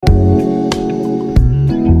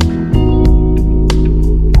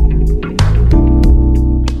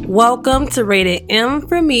Welcome to Rated M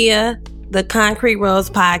for Mia, the Concrete Rose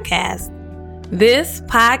Podcast. This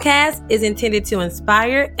podcast is intended to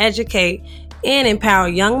inspire, educate, and empower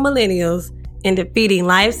young millennials in defeating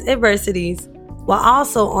life's adversities while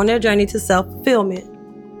also on their journey to self-fulfillment.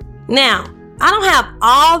 Now, I don't have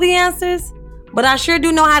all the answers, but I sure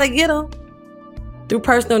do know how to get them. Through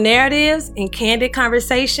personal narratives and candid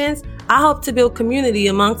conversations, I hope to build community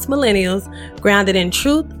amongst millennials grounded in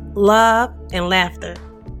truth, love, and laughter.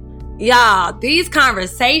 Y'all, these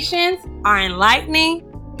conversations are enlightening,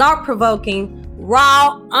 thought-provoking,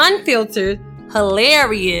 raw, unfiltered,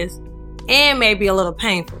 hilarious, and maybe a little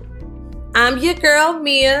painful. I'm your girl,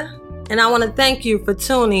 Mia, and I want to thank you for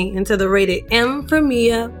tuning into the Rated M for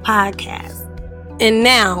Mia podcast. And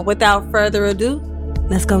now, without further ado,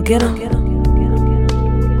 let's go get them.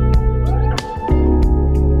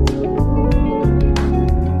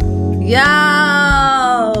 Yo,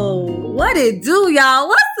 what it do, y'all?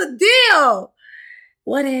 What's the deal?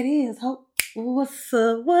 What it is? What's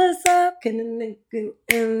up? Can the nigga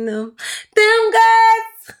and them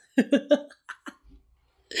guys?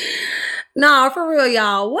 No, for real,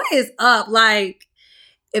 y'all. What is up? Like,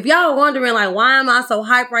 if y'all wondering, like, why am I so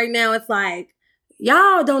hyped right now? It's like,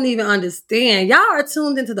 y'all don't even understand. Y'all are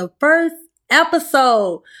tuned into the first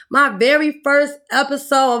episode, my very first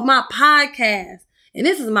episode of my podcast. And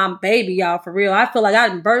this is my baby, y'all, for real. I feel like I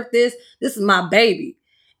didn't birth this. This is my baby.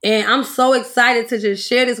 And I'm so excited to just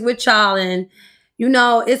share this with y'all. And, you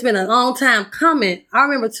know, it's been a long time coming. I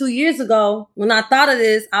remember 2 years ago when I thought of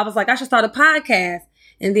this, I was like, I should start a podcast.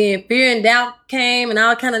 And then fear and doubt came and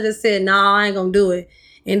I kind of just said, no, I ain't gonna do it.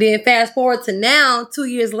 And then fast forward to now, 2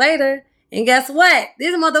 years later, and guess what?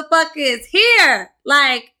 This motherfucker is here.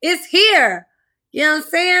 Like, it's here. You know what I'm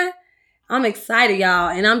saying? I'm excited, y'all.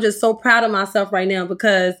 And I'm just so proud of myself right now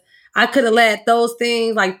because I could have let those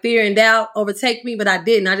things like fear and doubt overtake me, but I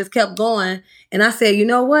didn't. I just kept going. And I said, you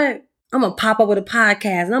know what? I'm going to pop up with a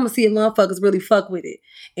podcast and I'm going to see if motherfuckers really fuck with it.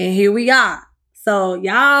 And here we are. So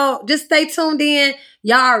y'all just stay tuned in.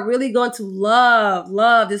 Y'all are really going to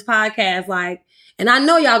love this podcast. Like, and I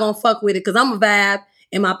know y'all going to fuck with it because I'm a vibe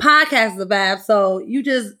and my podcast is a vibe. So you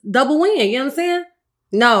just double win. You know what I'm saying?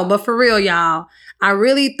 No, but for real, y'all, I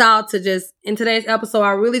really thought to just, in today's episode,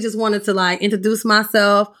 I really just wanted to like introduce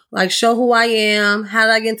myself, like show who I am, how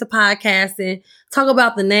did I get into podcasting, talk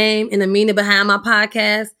about the name and the meaning behind my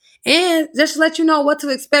podcast, and just let you know what to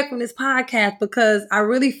expect from this podcast because I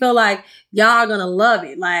really feel like y'all are going to love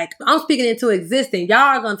it. Like, I'm speaking into existence. Y'all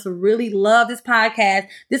are going to really love this podcast.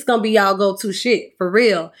 This going to be y'all go-to shit, for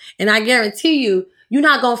real. And I guarantee you, you're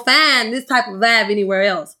not going to find this type of vibe anywhere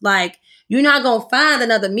else. Like, you're not going to find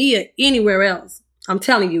another Mia anywhere else. I'm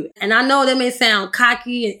telling you. And I know that may sound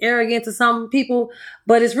cocky and arrogant to some people,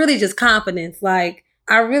 but it's really just confidence. Like,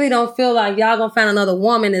 I really don't feel like y'all going to find another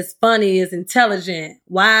woman as funny, as intelligent,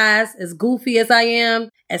 wise, as goofy as I am,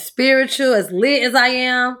 as spiritual, as lit as I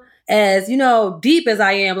am, as, you know, deep as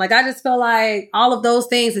I am. Like, I just feel like all of those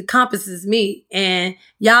things encompasses me. And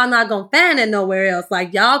y'all not going to find it nowhere else.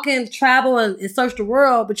 Like, y'all can travel and search the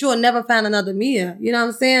world, but you'll never find another Mia. You know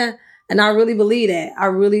what I'm saying? And I really believe that. I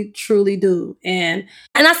really, truly do. And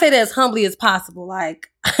I say that as humbly as possible. Like,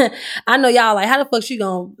 I know y'all like, how the fuck she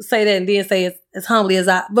gonna say that and then say it's as humbly as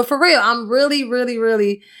I, but for real, I'm really, really,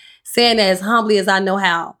 really saying that as humbly as I know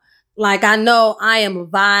how. Like, I know I am a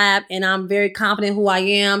vibe and I'm very confident who I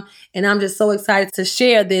am. And I'm just so excited to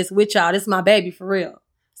share this with y'all. This is my baby, for real.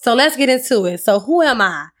 So let's get into it. So who am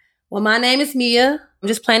I? Well, my name is Mia. I'm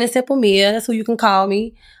just plain and simple Mia. That's who you can call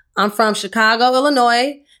me. I'm from Chicago,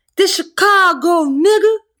 Illinois. This Chicago,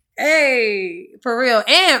 nigga. Hey, for real.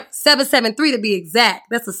 And 773 to be exact.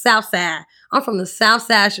 That's the South Side. I'm from the South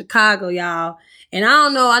Side of Chicago, y'all. And I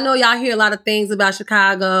know y'all hear a lot of things about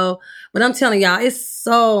Chicago, but I'm telling y'all, it's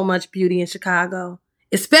so much beauty in Chicago.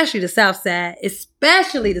 Especially the South Side.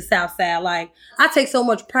 Especially the South Side. Like, I take so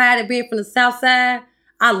much pride in being from the South Side.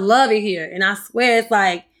 I love it here. And I swear it's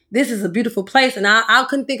like, this is a beautiful place. And I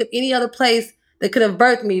couldn't think of any other place that could have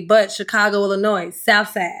birthed me but Chicago, Illinois, South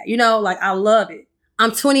Side. You know, like, I love it.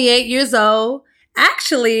 I'm 28 years old.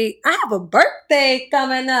 Actually, I have a birthday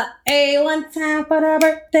coming up. Hey, one time for the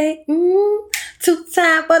birthday. Two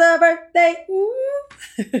time for the birthday.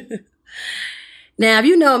 Now, if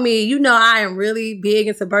you know me, you know I am really big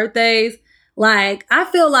into birthdays. Like, I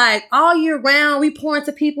feel like all year round, we pour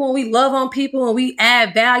into people and we love on people and we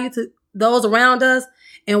add value to those around us.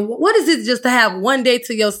 And what is it just to have one day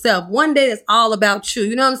to yourself? One day that's all about you.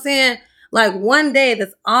 You know what I'm saying? Like, one day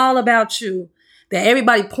that's all about you. That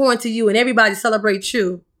everybody pour into you and everybody celebrates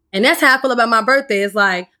you. And that's how I feel about my birthday. It's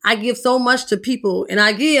like, I give so much to people and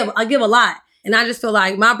I give a lot. And I just feel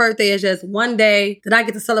like my birthday is just one day that I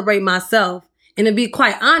get to celebrate myself. And to be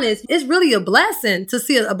quite honest, it's really a blessing to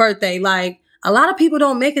see a birthday. Like, a lot of people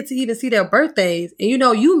don't make it to even see their birthdays. And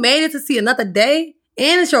you made it to see another day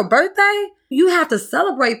and it's your birthday. You have to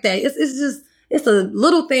celebrate that. It's the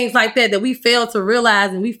little things like that we fail to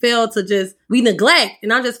realize and we neglect.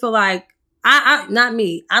 And I just feel like, not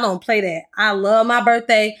me. I don't play that. I love my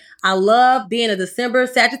birthday. I love being a December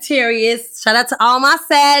Sagittarius. Shout out to all my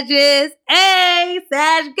Sages. Hey,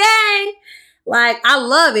 Sag gang. Like, I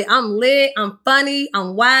love it. I'm lit. I'm funny.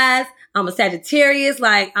 I'm wise. I'm a Sagittarius.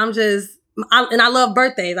 Like, and I love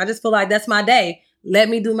birthdays. I just feel like that's my day. Let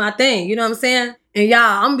me do my thing. You know what I'm saying? And y'all,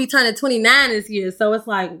 I'm gonna be turning 29 this year. So it's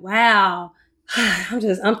like, wow.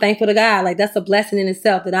 I'm thankful to God. Like, that's a blessing in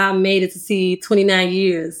itself that I made it to see 29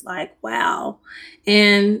 years. Like, wow.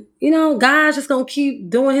 And, God's just going to keep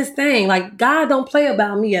doing his thing. Like, God don't play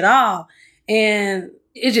about me at all. And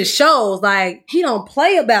it just shows, like, he don't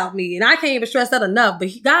play about me. And I can't even stress that enough, but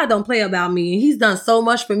God don't play about me. And he's done so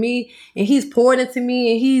much for me and he's poured into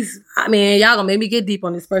me. And y'all gonna make me get deep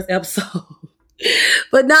on this first episode.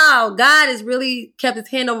 But no, God has really kept his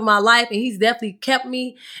hand over my life and he's definitely kept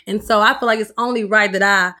me. And so I feel like it's only right that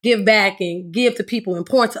I give back and give to people and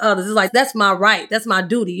pour into others. It's like, that's my right. That's my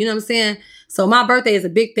duty. You know what I'm saying? So my birthday is a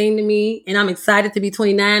big thing to me and I'm excited to be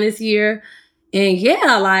 29 this year. And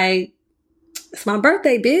yeah, like, it's my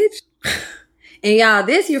birthday, bitch. And y'all,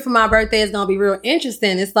 this year for my birthday is going to be real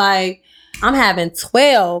interesting. It's like, I'm having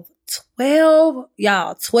 12.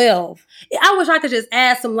 Y'all, 12. I wish I could just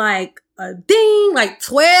add some like, a ding, like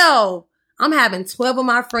 12. I'm having 12 of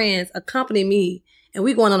my friends accompany me and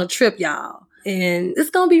we going on a trip, y'all. And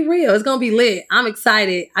it's going to be real. It's going to be lit. I'm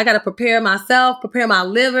excited. I got to prepare myself, prepare my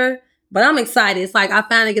liver, but I'm excited. It's like I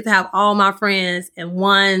finally get to have all my friends in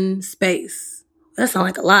one space. That sounds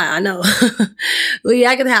like a lie, I know. But yeah,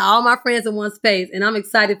 I get to have all my friends in one space and I'm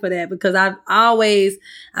excited for that because I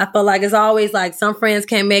feel like it's always like some friends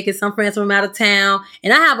can't make it, some friends from out of town.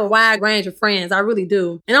 And I have a wide range of friends. I really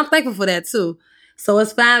do. And I'm thankful for that too. So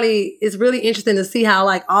it's really interesting to see how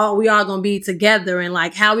like we all gonna be together and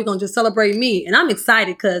like how we gonna just celebrate me. And I'm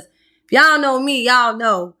excited because if y'all know me, y'all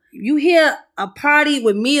know. You hear a party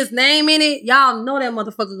with Mia's name in it, y'all know that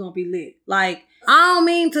motherfucker's gonna be lit. Like, I don't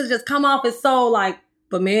mean to just come off as so like,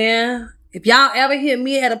 but man, if y'all ever hear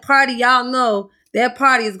Mia at a party, y'all know that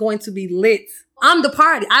party is going to be lit. I'm the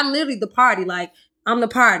party. I'm literally the party. Like, I'm the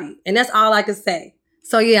party. And that's all I can say.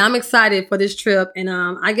 So yeah, I'm excited for this trip. And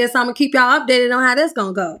I guess I'm gonna keep y'all updated on how that's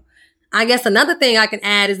gonna go. I guess another thing I can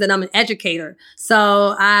add is that I'm an educator.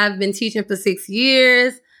 So I've been teaching for 6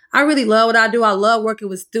 years. I really love what I do. I love working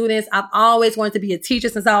with students. I've always wanted to be a teacher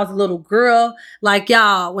since I was a little girl. Like,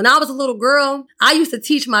 y'all, when I was a little girl, I used to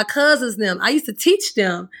teach my cousins them. I used to teach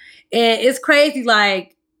them. And it's crazy.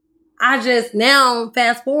 Like, I just now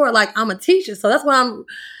fast forward, like I'm a teacher. So that's why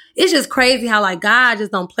it's just crazy how like God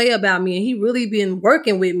just don't play about me. And he really been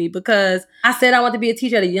working with me because I said I wanted to be a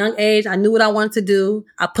teacher at a young age. I knew what I wanted to do.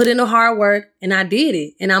 I put in the hard work and I did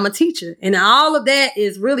it. And I'm a teacher. And all of that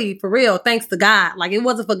is really for real. Thanks to God. Like, it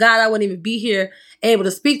wasn't for God, I wouldn't even be here able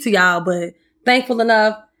to speak to y'all, but thankful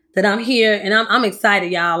enough that I'm here and I'm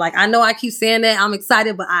excited, y'all. Like, I know I keep saying that I'm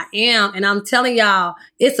excited, but I am. And I'm telling y'all,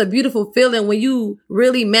 it's a beautiful feeling when you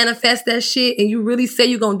really manifest that shit and you really say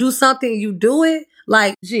you're going to do something and you do it.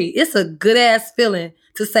 Like, gee, it's a good ass feeling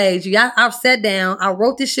to say, gee, I've sat down, I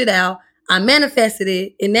wrote this shit out, I manifested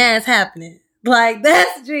it, and now it's happening. Like,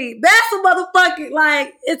 that's a motherfucking,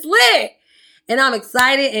 like, it's lit. And I'm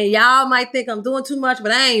excited, and y'all might think I'm doing too much,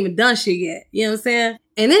 but I ain't even done shit yet. You know what I'm saying?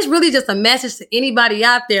 And it's really just a message to anybody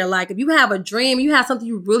out there. Like, if you have a dream, you have something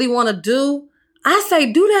you really want to do, I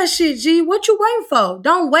say, do that shit, G. What you waiting for?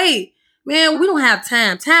 Don't wait. Man, we don't have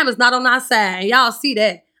time. Time is not on our side, and y'all see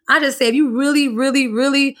that. I just say, if you really, really,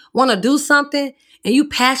 really want to do something and you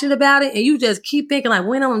passionate about it and you just keep thinking like,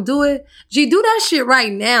 when I'm going to do it, G, do that shit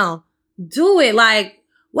right now. Do it. Like,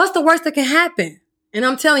 what's the worst that can happen? And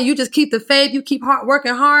I'm telling you, just keep the faith. You keep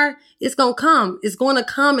working hard. It's going to come. It's going to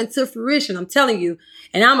come into fruition. I'm telling you.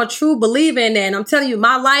 And I'm a true believer in that. And I'm telling you,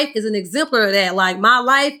 my life is an exemplar of that. Like, my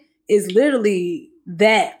life is literally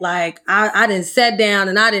that. Like, I done sat down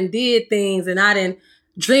and I done did things and I done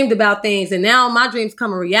dreamed about things, and now my dreams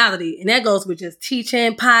come a reality. And that goes with just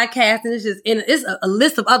teaching, podcasting. It's a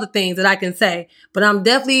list of other things that I can say. But I'm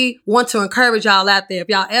definitely want to encourage y'all out there. If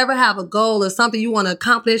y'all ever have a goal or something you want to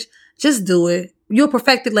accomplish, just do it. You'll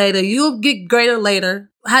perfect it later. You'll get greater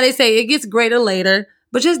later. How they say, it gets greater later.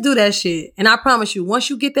 But just do that shit. And I promise you, once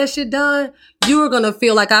you get that shit done, you're going to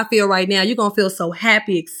feel like I feel right now. You're going to feel so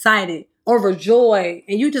happy, excited, overjoyed.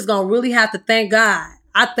 And you just going to really have to thank God.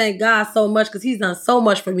 I thank God so much because he's done so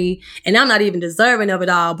much for me and I'm not even deserving of it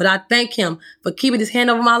all. But I thank him for keeping his hand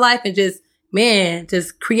over my life and just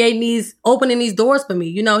opening these doors for me.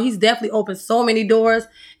 You know, he's definitely opened so many doors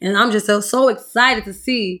and I'm just so excited to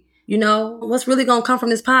see, you know, what's really going to come from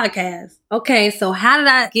this podcast. Okay, so how did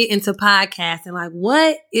I get into podcasting? Like,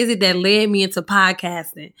 what is it that led me into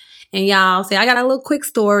podcasting? And y'all say, I got a little quick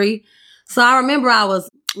story. So I remember I was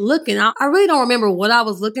looking. I really don't remember what I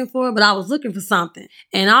was looking for, but I was looking for something.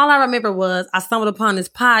 And all I remember was I stumbled upon this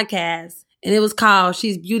podcast and it was called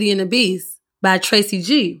She's Beauty and the Beast by Tracy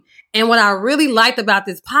G. And what I really liked about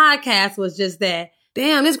this podcast was just that,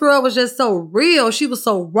 damn, this girl was just so real. She was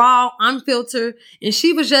so raw, unfiltered, and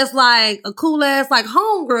she was just like a cool ass, like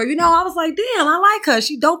homegirl. You know, I was like, damn, I like her.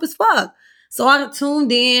 She dope as fuck. So I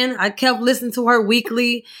tuned in. I kept listening to her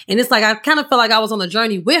weekly. And it's like, I kind of felt like I was on a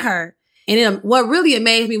journey with her. And then what really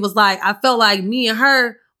amazed me was like, I felt like me and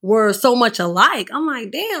her were so much alike. I'm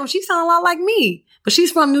like, damn, she sounds a lot like me. But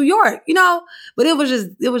she's from New York, you know? But it was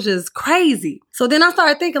just crazy. So then I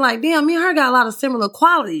started thinking like, damn, me and her got a lot of similar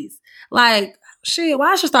qualities. Like, shit,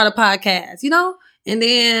 why I should start a podcast, you know? And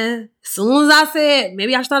then as soon as I said,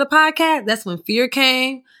 maybe I should start a podcast, that's when fear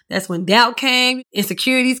came. That's when doubt came.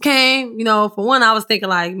 Insecurities came. You know, for one, I was thinking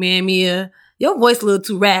like, man, Mia, your voice a little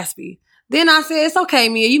too raspy. Then I said, it's okay,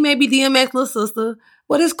 Mia. You may be DMX little sister,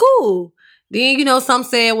 but it's cool. Then, you know, some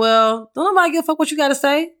said, well, don't nobody give a fuck what you got to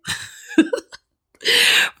say.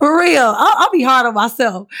 For real. I'll be hard on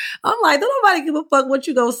myself. I'm like, don't nobody give a fuck what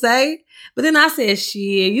you gonna say. But then I said,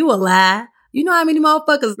 shit, you a lie. You know how many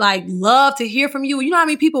motherfuckers like love to hear from you? You know how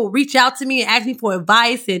many people reach out to me and ask me for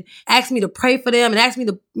advice and ask me to pray for them and ask me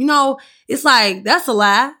to, you know, it's like, that's a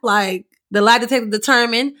lie. Like the lie detector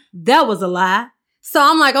determined that was a lie. So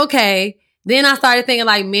I'm like, okay. Then I started thinking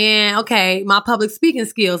like, man, okay, my public speaking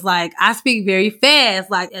skills, like I speak very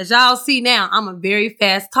fast. Like as y'all see now, I'm a very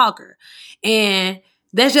fast talker. And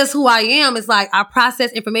that's just who I am. It's like I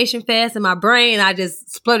process information fast in my brain and I just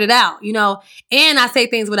splurt it out, you know, and I say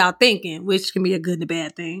things without thinking, which can be a good and a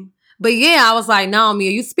bad thing. But yeah, I was like, no, Mia,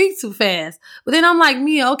 you speak too fast. But then I'm like,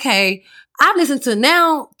 Mia, okay, I've listened to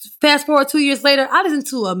now, fast forward 2 years later, I listened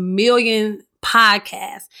to 1 million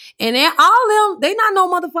podcasts and all of them, they not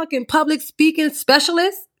no motherfucking public speaking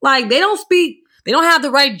specialists. Like they don't speak, they don't have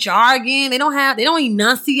the right jargon. They don't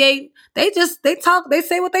enunciate. They talk, they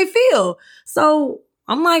say what they feel. So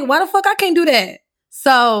I'm like, why the fuck I can't do that?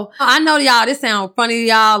 So I know y'all, this sounds funny to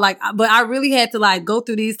y'all, like, but I really had to like go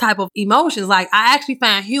through these type of emotions. Like I actually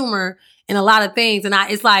find humor in a lot of things. And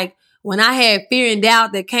it's like when I had fear and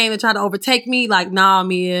doubt that came to try to overtake me, like, nah,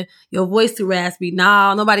 Mia, your voice too raspy.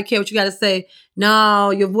 Nah, nobody care what you got to say. No,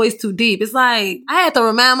 your voice too deep. It's like, I had to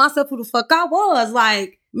remind myself who the fuck I was.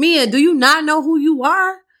 Like, Mia, do you not know who you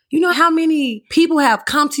are? You know how many people have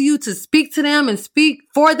come to you to speak to them and speak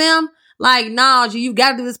for them? Like, nah, you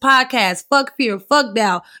got to do this podcast. Fuck fear. Fuck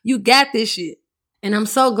doubt. You got this shit. And I'm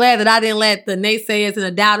so glad that I didn't let the naysayers and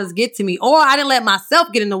the doubters get to me, or I didn't let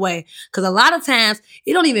myself get in the way. Because a lot of times,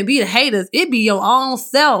 it don't even be the haters. It be your own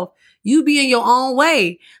self. You be in your own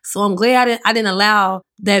way. So I'm glad I didn't allow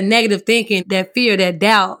that negative thinking, that fear, that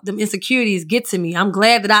doubt, them insecurities get to me. I'm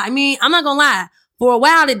glad that I'm not going to lie. For a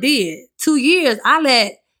while, it did. 2 years, I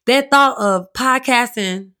let that thought of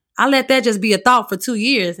podcasting, I let that just be a thought for 2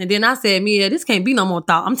 years. And then I said, Mia, this can't be no more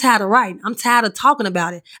thought. I'm tired of writing. I'm tired of talking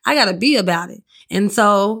about it. I got to be about it. And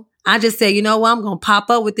so I just said, you know what? I'm going to pop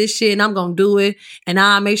up with this shit and I'm going to do it. And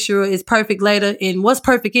I'll make sure it's perfect later. And what's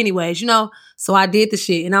perfect anyways, you know? So I did the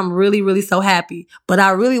shit and I'm really, really so happy. But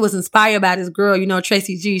I really was inspired by this girl, you know,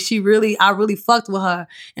 Tracy G. I really fucked with her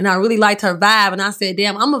and I really liked her vibe. And I said,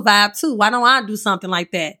 damn, I'm a vibe too. Why don't I do something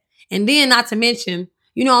like that? And then not to mention,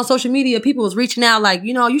 you know, on social media, people was reaching out like,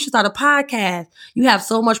 you know, you should start a podcast. You have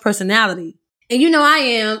so much personality. And you know,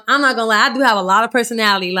 I'm not gonna lie, I do have a lot of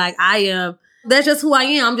personality. Like that's just who I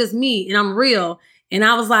am. I'm just me and I'm real. And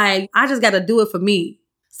I was like, I just got to do it for me.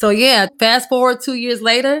 So yeah, fast forward 2 years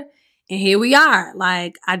later and here we are.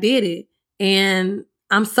 Like I did it. And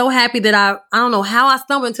I'm so happy that I don't know how I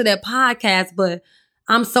stumbled into that podcast, but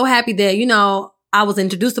I'm so happy that, you know, I was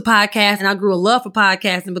introduced to podcasts and I grew a love for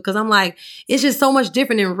podcasting because I'm like, it's just so much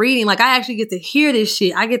different than reading. Like I actually get to hear this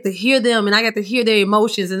shit. I get to hear them and I get to hear their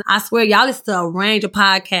emotions. And I swear y'all listen to a range of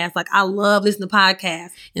podcasts. Like I love listening to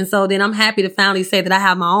podcasts. And so then I'm happy to finally say that I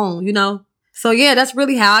have my own, you know? So yeah, that's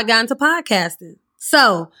really how I got into podcasting.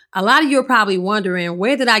 So a lot of you are probably wondering,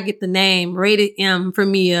 where did I get the name Rated M for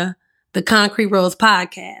Mia, the Concrete Rose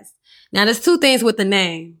Podcast? Now there's two things with the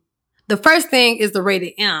name. The first thing is the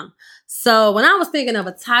Rated M. So when I was thinking of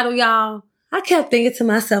a title, y'all, I kept thinking to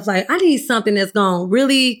myself, like, I need something that's going to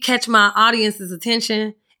really catch my audience's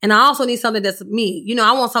attention And I also need something that's me.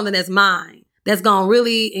 I want something that's mine, that's going to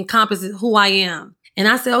really encompass who I am. And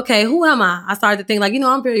I said, okay, who am I? I started to think like,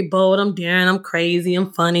 I'm very bold, I'm daring, I'm crazy,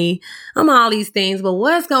 I'm funny, I'm all these things, but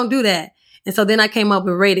what's going to do that? And so then I came up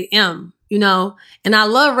with Rated M, and I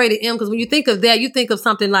love Rated M because when you think of that, you think of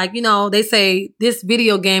something like, they say this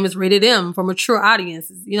video game is Rated M for mature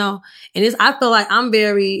audiences, and I feel like I'm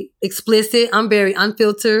very explicit. I'm very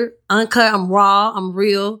unfiltered, uncut. I'm raw. I'm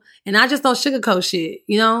real. And I just don't sugarcoat shit.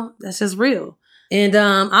 That's just real. And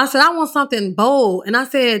I said, I want something bold. And I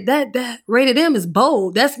said, that Rated M is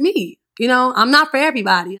bold. That's me. I'm not for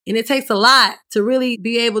everybody. And it takes a lot to really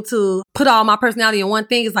be able to put all my personality in one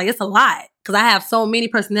thing. It's a lot because I have so many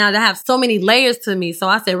personalities. I have so many layers to me. So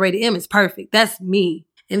I said, Rated M is perfect. That's me.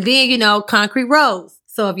 And then, Concrete Rose.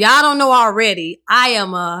 So if y'all don't know already, I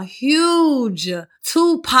am a huge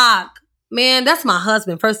Tupac. Man, that's my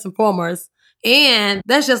husband, first and foremost. And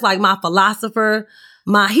that's just like my philosopher.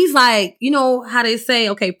 He's like, how they say,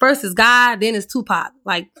 okay, first is God, then is Tupac.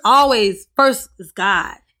 Like always, first is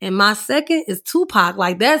God. And my second is Tupac.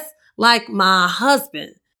 Like that's like my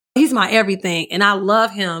husband. He's my everything. And I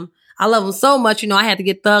love him. I love him so much. I had to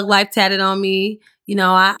get Thug Life tatted on me.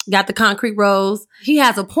 I got the Concrete Rose. He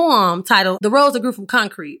has a poem titled The Rose That Grew From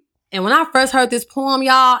Concrete. And when I first heard this poem,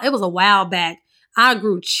 y'all, it was a while back. I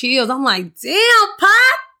grew chills. I'm like, damn, Pac,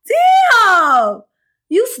 damn.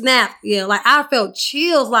 You snapped. Yeah, like I felt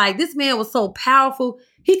chills. Like this man was so powerful.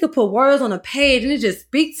 He could put words on a page and it just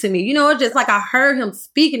speaks to me. It's just like I heard him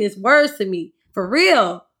speaking his words to me. For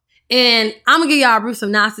real. And I'm going to give y'all a brief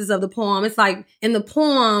synopsis of the poem. It's like in the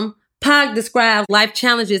poem, Pac describes life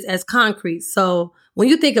challenges as concrete. So when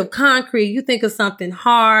you think of concrete, you think of something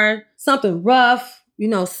hard, something rough,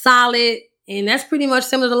 solid. And that's pretty much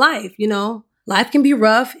similar to life, Life can be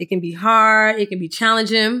rough. It can be hard. It can be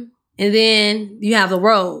challenging. And then you have the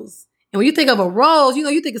rose. And when you think of a rose,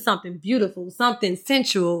 you think of something beautiful, something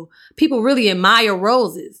sensual. People really admire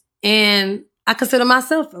roses. And I consider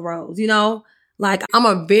myself a rose, Like I'm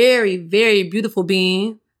a very, very beautiful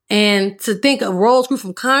being. And to think a rose grew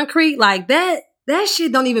from concrete, like that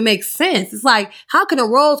shit don't even make sense. It's like, how can a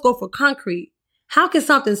rose go for concrete? How can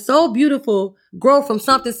something so beautiful grow from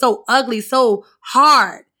something so ugly, so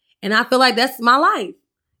hard? And I feel like that's my life.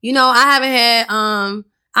 I haven't had,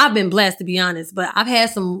 I've been blessed to be honest, but I've had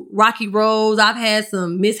some rocky roads. I've had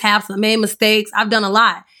some mishaps. I made mistakes. I've done a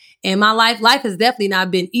lot. And my life has definitely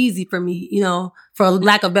not been easy for me, for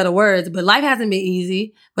lack of better words, but life hasn't been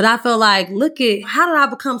easy. But I feel like, look at how did I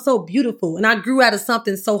become so beautiful? And I grew out of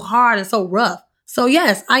something so hard and so rough. So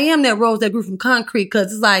yes, I am that rose that grew from concrete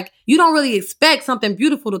because it's like, you don't really expect something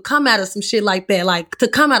beautiful to come out of some shit like that, like to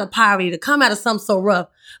come out of poverty, to come out of something so rough.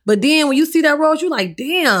 But then when you see that rose, you're like,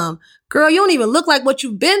 damn, girl, you don't even look like what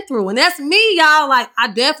you've been through. And that's me, y'all. Like, I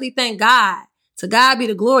definitely thank God. To God be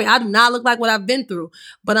the glory. I do not look like what I've been through.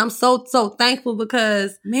 But I'm so, so thankful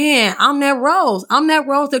because, man, I'm that rose. I'm that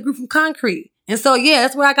rose that grew from concrete. And so, yeah,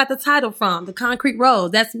 that's where I got the title from, the Concrete Rose.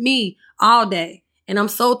 That's me all day. And I'm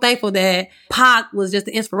so thankful that Pac was just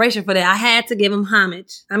the inspiration for that. I had to give him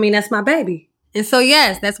homage. I mean, that's my baby. And so,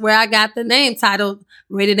 yes, that's where I got the name titled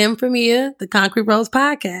Rated M Premiere, the Concrete Rose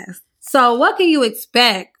Podcast. So what can you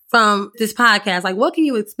expect from this podcast? Like, what can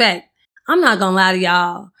you expect? I'm not going to lie to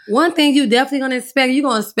y'all. One thing you definitely going to expect, you're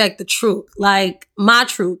going to expect the truth, like my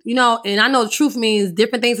truth, and I know truth means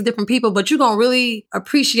different things to different people, but you're going to really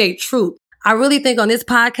appreciate truth. I really think on this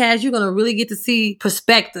podcast, you're going to really get to see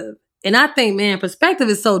perspective. And I think, man, perspective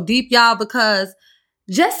is so deep, y'all, because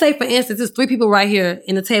just say, for instance, there's 3 people right here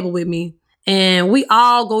in the table with me, and we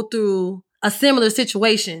all go through a similar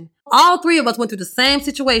situation. All 3 of us went through the same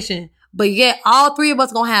situation. But yet, all 3 of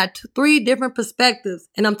us gonna have 3 different perspectives.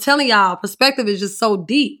 And I'm telling y'all, perspective is just so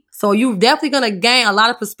deep. So you're definitely gonna gain a lot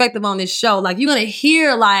of perspective on this show. Like, you're gonna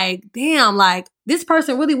hear like, damn, like, this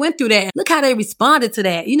person really went through that. Look how they responded to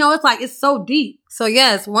that. It's like, it's so deep. So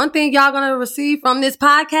yes, one thing y'all gonna receive from this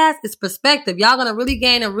podcast is perspective. Y'all gonna really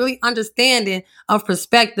gain a really understanding of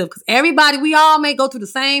perspective. Because everybody, we all may go through the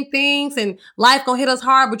same things and life gonna hit us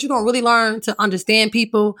hard, but you're gonna really learn to understand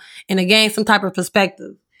people and to gain some type of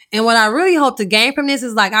perspective. And what I really hope to gain from this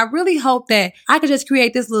is like, I really hope that I could just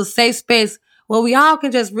create this little safe space where we all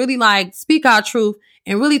can just really like speak our truth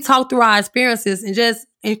and really talk through our experiences and just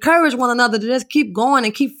encourage one another to just keep going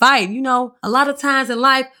and keep fighting. A lot of times in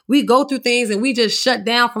life, we go through things and we just shut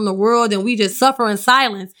down from the world and we just suffer in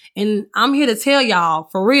silence. And I'm here to tell y'all,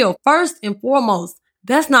 for real, first and foremost,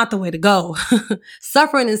 that's not the way to go.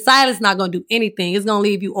 Suffering in silence is not going to do anything. It's going to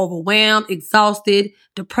leave you overwhelmed, exhausted,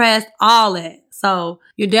 depressed, all that. So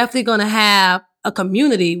you're definitely going to have a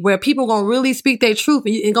community where people gonna really speak their truth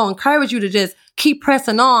and gonna encourage you to just keep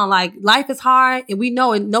pressing on. Like, life is hard and we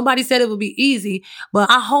know it. Nobody said it would be easy, but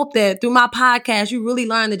I hope that through my podcast, you really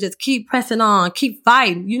learn to just keep pressing on, keep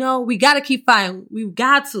fighting. You know, we got to keep fighting. We've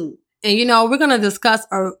got to. And, you know, we're going to discuss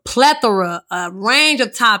a plethora, a range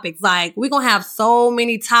of topics. Like, we're going to have so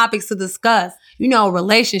many topics to discuss. You know,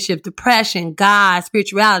 relationship, depression, God,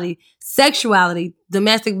 spirituality, sexuality,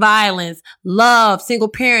 domestic violence, love, single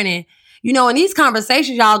parenting. You know, in these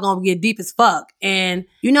conversations, y'all gonna get deep as fuck. And,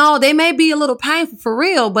 you know, they may be a little painful for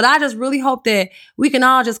real, but I just really hope that we can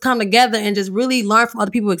all just come together and just really learn from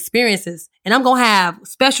other people's experiences. And I'm gonna have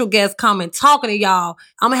special guests coming, talking to y'all.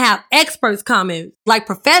 I'm gonna have experts coming, like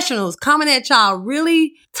professionals coming at y'all,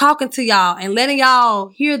 really talking to y'all and letting y'all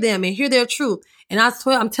hear them and hear their truth. And I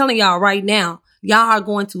swear, I'm telling y'all right now, y'all are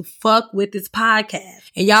going to fuck with this podcast.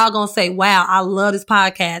 And y'all gonna say, wow, I love this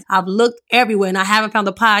podcast. I've looked everywhere and I haven't found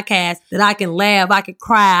a podcast that I can laugh, I can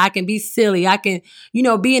cry, I can be silly, I can, you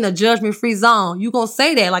know, be in a judgment-free zone. You gonna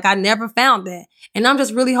say that, like, I never found that. And I'm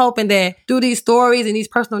just really hoping that through these stories and these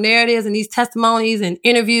personal narratives and these testimonies and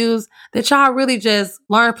interviews, that y'all really just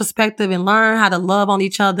learn perspective and learn how to love on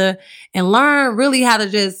each other and learn really how to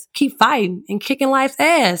just keep fighting and kicking life's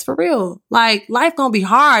ass, for real. Like, life gonna be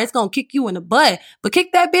hard. It's gonna kick you in the butt, but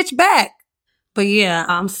kick that bitch back. But yeah,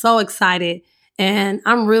 I'm so excited and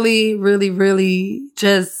I'm really, really, really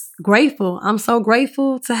just grateful. I'm so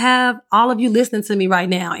grateful to have all of you listening to me right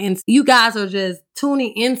now. And you guys are just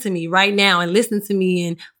tuning into me right now and listening to me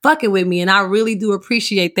and fucking with me. And I really do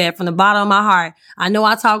appreciate that from the bottom of my heart. I know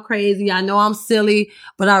I talk crazy. I know I'm silly,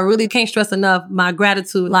 but I really can't stress enough my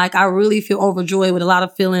gratitude. Like, I really feel overjoyed with a lot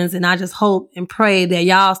of feelings. And I just hope and pray that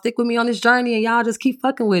y'all stick with me on this journey and y'all just keep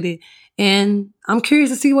fucking with it. And I'm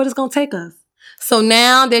curious to see what it's going to take us. So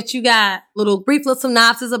now that you got brief little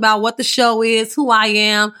synopsis about what the show is, who I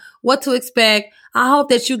am, what to expect, I hope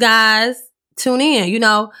that you guys tune in. You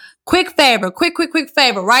know, quick favor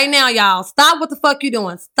right now, y'all. Stop what the fuck you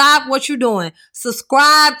doing. Stop what you're doing.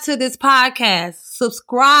 Subscribe to this podcast.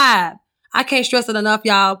 Subscribe. I can't stress it enough,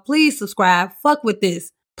 y'all. Please subscribe. Fuck with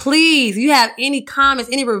this. Please, you have any comments,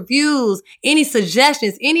 any reviews, any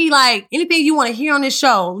suggestions, anything you want to hear on this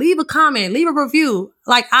show, leave a comment, leave a review.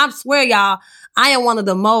 Like, I swear, y'all, I am one of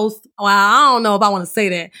the most, well, I don't know if I want to say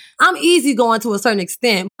that. I'm easygoing to a certain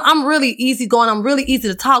extent. I'm really easygoing. I'm really easy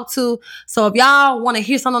to talk to. So if y'all want to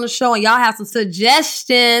hear something on the show and y'all have some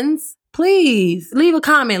suggestions, please leave a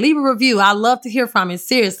comment, leave a review. I love to hear from it,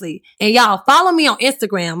 seriously. And y'all follow me on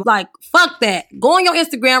Instagram. Like, fuck that. Go on your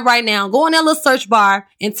Instagram right now. Go in that little search bar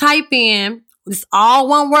and type in, it's all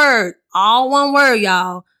one word,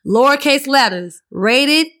 y'all. Lowercase letters,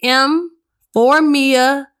 Rated M for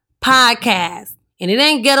Mia Podcast. And it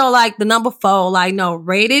ain't ghetto like the number 4. Like, no,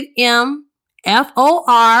 Rated M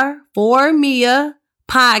FOR for Mia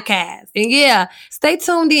Podcast. And yeah, stay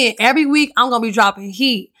tuned in. Every week, I'm going to be dropping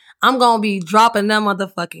heat. I'm going to be dropping that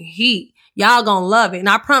motherfucking heat. Y'all going to love it. And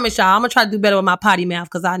I promise y'all, I'm going to try to do better with my potty mouth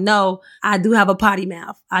because I know I do have a potty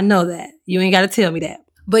mouth. I know that. You ain't got to tell me that.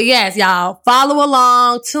 But yes, y'all, follow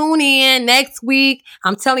along. Tune in next week.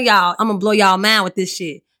 I'm telling y'all, I'm going to blow y'all mind with this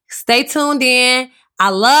shit. Stay tuned in. I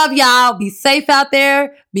love y'all. Be safe out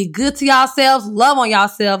there. Be good to yourselves. Love on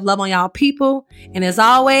yourself. Love on y'all people. And as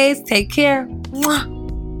always, take care. Mwah.